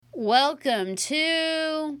Welcome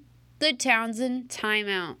to the Townsend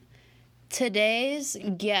Timeout. Today's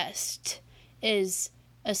guest is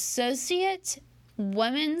Associate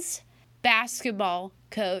Women's Basketball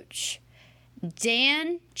Coach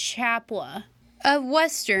Dan Chapla of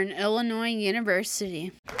Western Illinois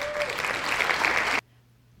University.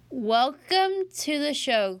 Welcome to the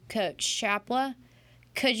show, Coach Chapla.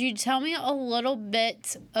 Could you tell me a little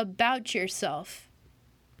bit about yourself?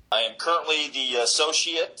 I am currently the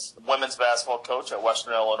Associate Women's Basketball Coach at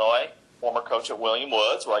Western Illinois, former coach at William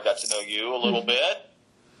Woods, where I got to know you a little bit.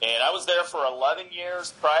 And I was there for 11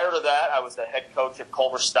 years. Prior to that, I was the head coach at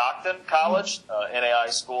Culver Stockton College, NAI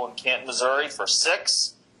school in Canton, Missouri, for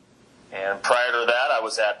 6. And prior to that, I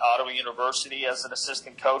was at Ottawa University as an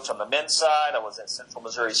assistant coach on the men's side. I was at Central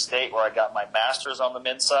Missouri State, where I got my master's on the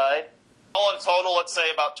men's side. All in total, let's say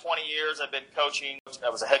about 20 years I've been coaching. I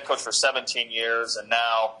was a head coach for 17 years, and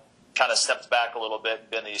now kind of stepped back a little bit and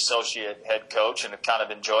been the associate head coach, and have kind of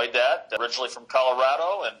enjoyed that. Originally from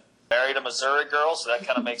Colorado and married a Missouri girl, so that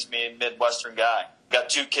kind of makes me a Midwestern guy. Got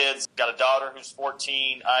 2 kids. Got a daughter who's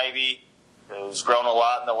 14, Ivy, who's grown a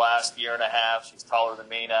lot in the last year and a half. She's taller than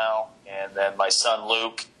me now. And then my son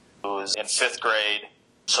Luke, who is in 5th grade.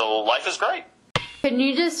 So life is great. Can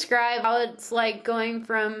you describe how it's like going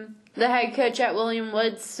from the head coach at William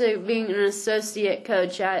Woods to being an associate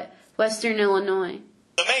coach at Western Illinois?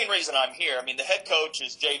 The main reason I'm here, the head coach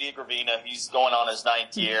is J.D. Gravina. He's going on his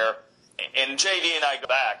 9th year. And J.D. and I go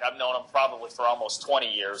back. I've known him probably for almost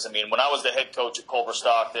 20 years. When I was the head coach at Culver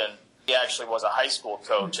Stockton, he actually was a high school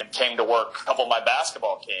coach and came to work a couple of my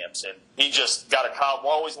basketball camps. And he just got a college,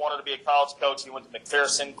 always wanted to be a college coach. He went to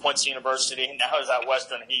McPherson, Quincy University, and now he's at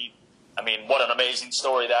Western. What an amazing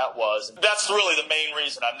story that was. That's really the main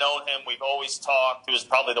reason I've known him. We've always talked. He was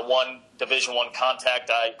probably the one Division I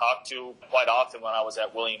contact I talked to quite often when I was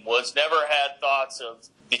at William Woods. Never had thoughts of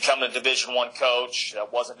becoming a Division I coach.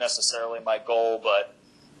 That wasn't necessarily my goal, but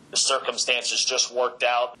the circumstances just worked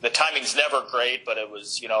out. The timing's never great, but it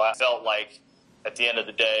was, I felt like at the end of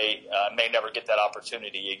the day, I may never get that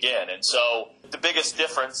opportunity again. And so the biggest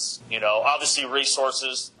difference, obviously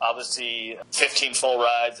resources, obviously 15 full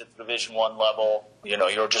rides at the Division I level.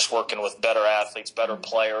 You're just working with better athletes, better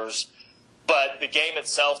players. But the game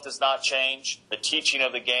itself does not change. The teaching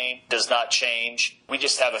of the game does not change. We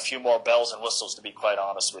just have a few more bells and whistles, to be quite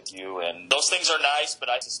honest with you. And those things are nice, but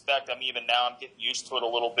I suspect I'm getting used to it a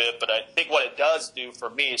little bit. But I think what it does do for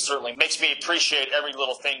me certainly makes me appreciate every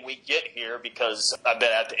little thing we get here, because I've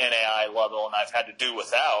been at the NAI level and I've had to do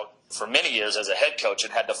without for many years as a head coach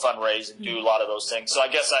and had to fundraise and do a lot of those things. So I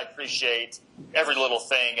guess I appreciate every little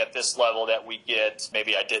thing at this level that we get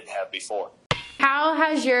maybe I didn't have before. How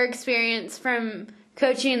has your experience from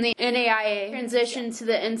coaching the NAIA transitioned to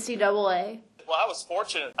the NCAA? Well, I was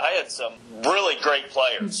fortunate. I had some really great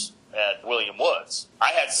players at William Woods.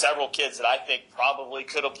 I had several kids that I think probably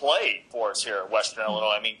could have played for us here at Western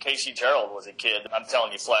Illinois. Casey Terrell was a kid, I'm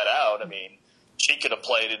telling you flat out, she could have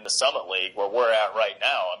played in the Summit League where we're at right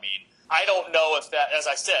now. I don't know if that, as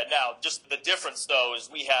I said, now, just the difference, though, is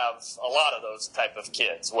we have a lot of those type of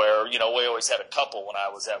kids where, we always had a couple when I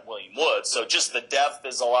was at William Woods. So just the depth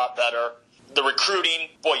is a lot better. The recruiting,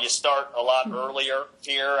 you start a lot earlier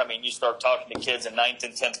here. You start talking to kids in 9th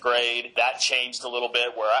and 10th grade. That changed a little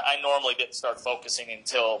bit, where I normally didn't start focusing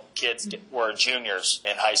until kids were juniors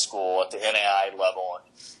in high school at the NAI level,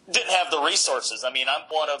 and didn't have the resources. I'm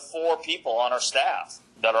one of 4 people on our staff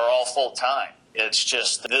that are all full-time. It's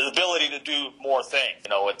just the ability to do more things,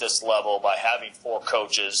 at this level by having 4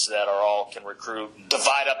 coaches that can recruit and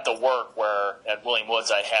divide up the work, where at William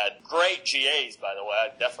Woods I had great GAs, by the way.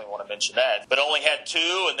 I definitely want to mention that. But only had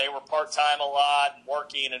 2, and they were part-time a lot and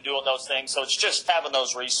working and doing those things. So it's just having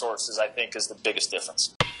those resources, I think, is the biggest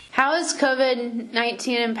difference. How has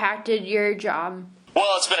COVID-19 impacted your job? Well,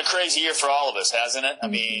 it's been a crazy year for all of us, hasn't it?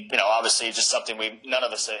 Obviously it's just something none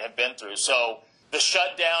of us have been through. So the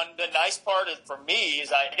shutdown, the nice part for me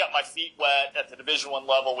is I got my feet wet at the Division I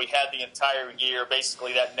level. We had the entire year.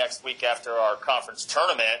 Basically, that next week after our conference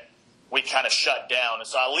tournament, we kind of shut down. And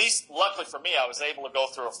so at least, luckily for me, I was able to go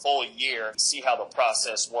through a full year and see how the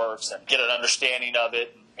process works and get an understanding of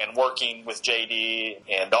it, and working with JD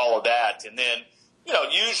and all of that. And then,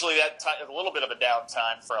 usually that time, a little bit of a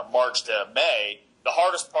downtime from March to May. The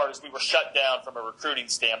hardest part is we were shut down from a recruiting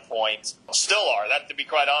standpoint. Still are. That, to be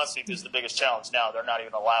quite honest with you, is the biggest challenge now. They're not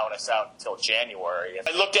even allowing us out until January. And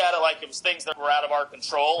I looked at it like it was things that were out of our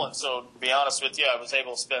control. And so, to be honest with you, I was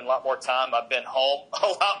able to spend a lot more time. I've been home a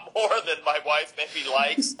lot more than my wife maybe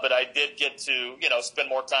likes. But I did get to, spend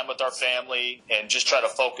more time with our family and just try to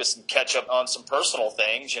focus and catch up on some personal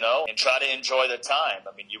things, and try to enjoy the time.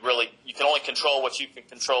 I mean, you can only control what you can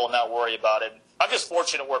control and not worry about it. I'm just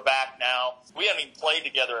fortunate we're back now. We haven't even played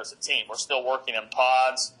together as a team. We're still working in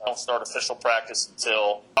pods. I don't start official practice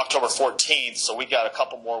until October 14th, so we got a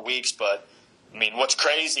couple more weeks. But, I mean, what's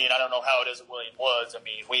crazy, and I don't know how it is at William Woods, I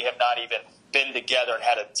mean, we have not even been together and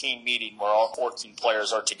had a team meeting where all 14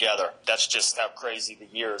 players are together. That's just how crazy the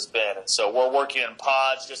year has been. And so we're working in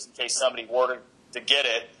pods just in case somebody were to get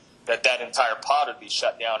it, that entire pod would be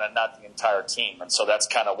shut down and not the entire team. And so that's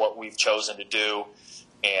kind of what we've chosen to do.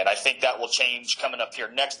 And I think that will change coming up here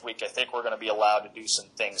next week. I think we're going to be allowed to do some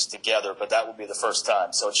things together, but that will be the first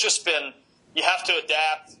time. So it's just been, you have to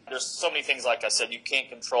adapt. There's so many things, like I said, you can't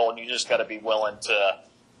control, and you just got to be willing to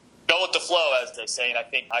go with the flow, as they say. And I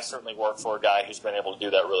think I certainly work for a guy who's been able to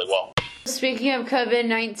do that really well. Speaking of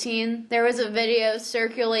COVID-19, there was a video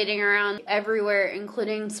circulating around everywhere,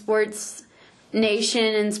 including Sports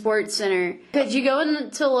Nation and Sports Center. Could you go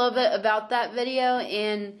into a little bit about that video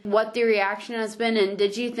and what the reaction has been, and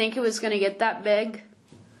did you think it was going to get that big?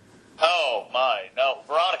 Oh, my. No,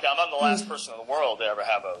 Veronica, I'm the last person in the world to ever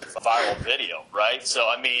have a viral video, right? So,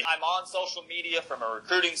 I mean, I'm on social media from a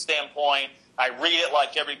recruiting standpoint. I read it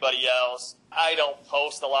like everybody else. I don't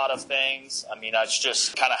post a lot of things. I mean, that's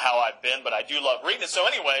just kind of how I've been, but I do love reading it. So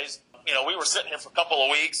anyways, we were sitting here for a couple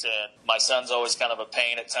of weeks, and my son's always kind of a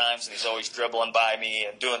pain at times, and he's always dribbling by me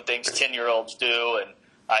and doing things 10-year-olds do. And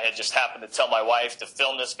I had just happened to tell my wife to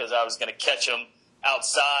film this because I was going to catch him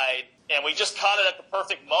outside. And we just caught it at the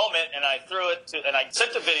perfect moment, and I and I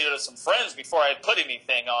sent the video to some friends before I had put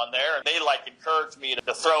anything on there. And they, encouraged me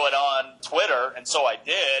to throw it on Twitter, and so I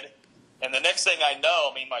did. And the next thing I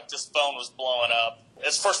know, my phone was blowing up.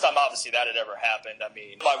 It's the first time, obviously, that had ever happened. I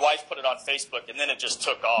mean, my wife put it on Facebook, and then it just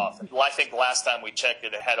took off. Well, I think the last time we checked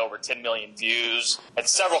it, it had over 10 million views. And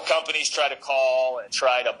several companies tried to call and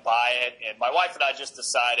try to buy it. And my wife and I just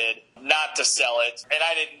decided not to sell it. And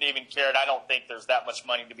I didn't even care. And I don't think there's that much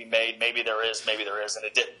money to be made. Maybe there is, maybe there isn't.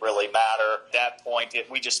 It didn't really matter. At that point,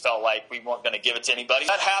 we just felt like we weren't going to give it to anybody.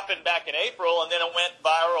 That happened back in April, and then it went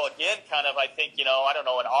viral again, kind of, I think, in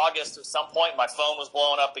August at some point. My phone was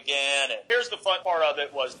blowing up again. And here's the fun part of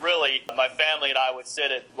it was really my family and I would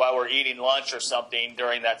sit while we're eating lunch or something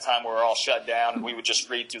during that time where we're all shut down, and we would just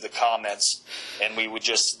read through the comments, and we would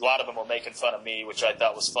a lot of them were making fun of me, which I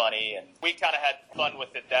thought was funny, and we kind of had fun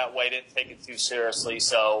with it that way, didn't take it too seriously.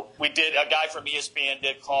 So a guy from ESPN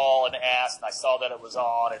did call and ask, and I saw that it was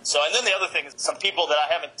on. And then the other thing is some people that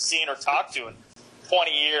I haven't seen or talked to in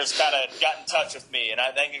 20 years kind of got in touch with me, and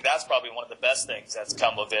I think that's probably one of the best things that's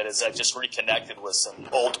come of it, is I just reconnected with some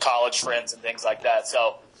old college friends and things like that.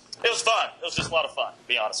 So it was fun. It was just a lot of fun, to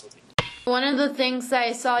be honest with you. One of the things that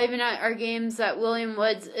I saw even at our games at William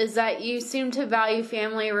Woods is that you seem to value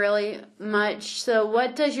family really much. So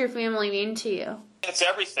what does your family mean to you? It's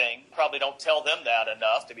everything. Probably don't tell them that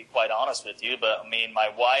enough, to be quite honest with you. But,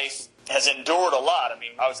 my wife has endured a lot.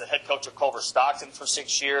 I was the head coach at Culver Stockton for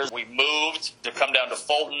 6 years. We moved to come down to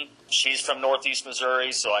Fulton. She's from Northeast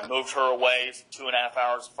Missouri, so I moved her away 2.5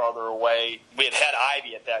 hours farther away. We had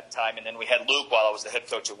Ivy at that time, and then we had Luke while I was the head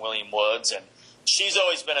coach at William Woods. And she's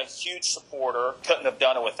always been a huge supporter. Couldn't have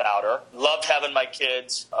done it without her. Loved having my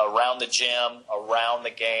kids around the gym, around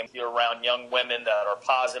the game. You're around young women that are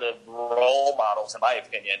positive role models, in my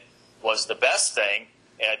opinion, was the best thing.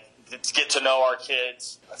 And to get to know our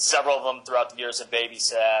kids, several of them throughout the years have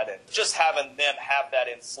babysat, and just having them have that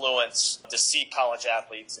influence to see college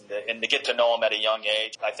athletes and to get to know them at a young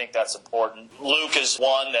age, I think that's important. Luke is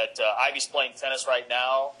one that Ivy's playing tennis right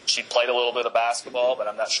now. She played a little bit of basketball, but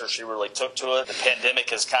I'm not sure she really took to it. The pandemic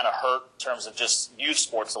has kind of hurt in terms of just youth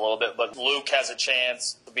sports a little bit, but Luke has a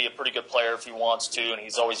chance to be a pretty good player if he wants to, and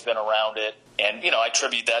he's always been around it. And, I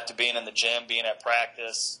attribute that to being in the gym, being at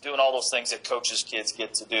practice, doing all those things that coaches' kids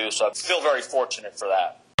get to do. So I feel very fortunate for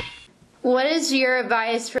that. What is your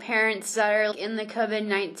advice for parents that are in the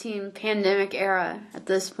COVID-19 pandemic era at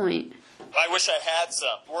this point? I wish I had some.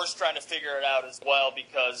 We're just trying to figure it out as well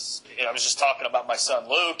because I was just talking about my son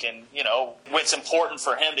Luke, and it's important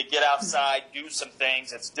for him to get outside, do some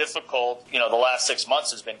things. It's difficult. The last 6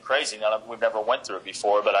 months has been crazy. We've never went through it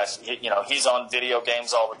before, but he's on video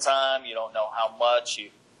games all the time. You don't know how much.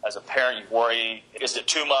 As a parent, you worry, is it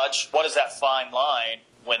too much? What is that fine line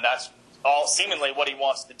when that's all seemingly what he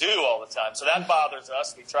wants to do all the time. So that bothers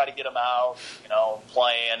us. We try to get him out,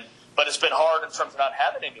 playing. But it's been hard in terms of not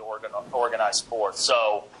having any organized sports.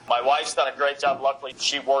 So my wife's done a great job. Luckily,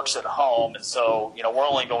 she works at home. And so, we're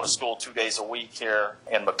only going to school 2 days a week here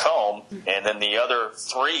in Macomb. And then the other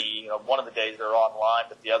 3, one of the days they're online,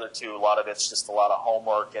 but the other 2, a lot of it's just a lot of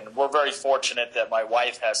homework. And we're very fortunate that my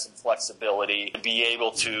wife has some flexibility to be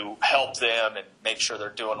able to help them and make sure they're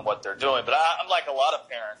doing what they're doing. But I'm like a lot of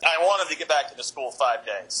parents. I want them to get back to the school 5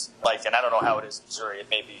 days. And I don't know how it is in Missouri. It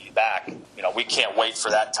may be back. We can't wait for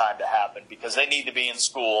that time to happen because they need to be in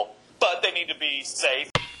school, but they need to be safe.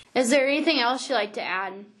 Is there anything else you'd like to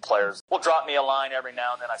add? Players will drop me a line every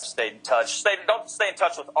now and then. I've stayed in touch. Don't stay in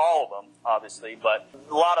touch with all of them, obviously, but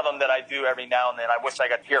a lot of them that I do every now and then. I wish I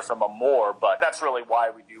got to hear from them more, but that's really why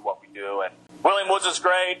we do what we do. And William Woods is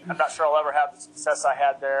great. I'm not sure I'll ever have the success I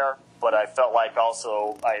had there, but I felt like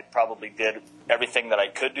also I probably did everything that I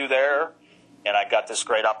could do there, and I got this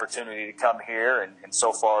great opportunity to come here, and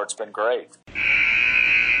so far it's been great.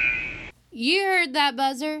 You heard that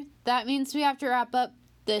buzzer. That means we have to wrap up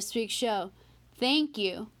this week's show. Thank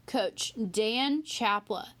you, Coach Dan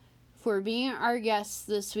Chapla, for being our guest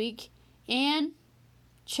this week. And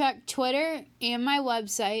check Twitter and my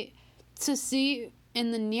website to see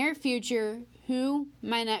in the near future who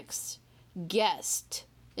my next guest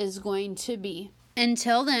is going to be.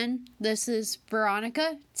 Until then, this is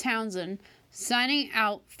Veronica Townsend signing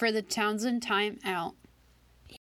out for the Townsend Time Out.